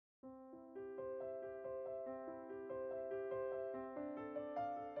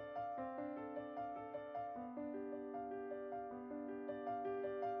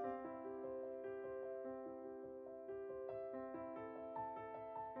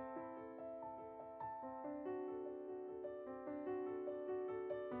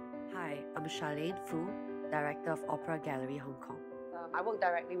Hi, I'm Sharlane Foo, Director of Opera Gallery Hong Kong. I work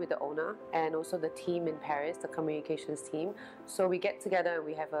directly with the owner and also the team in Paris, the communications team. So we get together and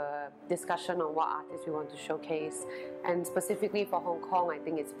we have a discussion on what artists we want to showcase. And specifically for Hong Kong, I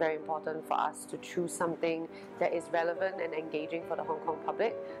think it's very important for us to choose something that is relevant and engaging for the Hong Kong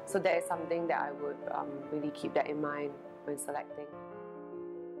public. So that is something that I would really keep that in mind when selecting.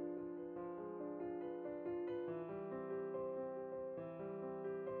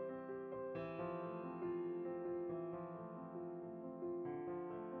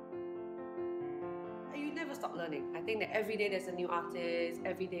 You never stop learning. I think that every day there's a new artist,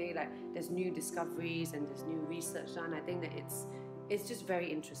 every day there's new discoveries and there's new research done. I think that it's just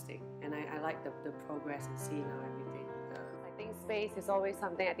very interesting, and I like the progress and seeing how everything. I think space is always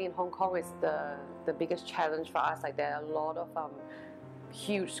something. I think in Hong Kong is the biggest challenge for us. Like there are a lot of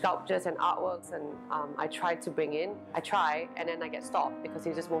huge sculptures and artworks, and I try to bring in. I try, and then I get stopped because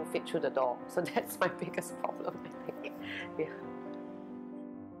it just won't fit through the door. So that's my biggest problem, I think. Yeah.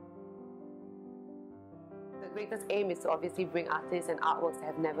 The greatest aim is to obviously bring artists and artworks that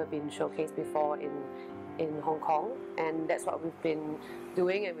have never been showcased before in Hong Kong, and that's what we've been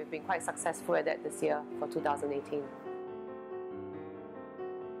doing, and we've been quite successful at that this year for 2018.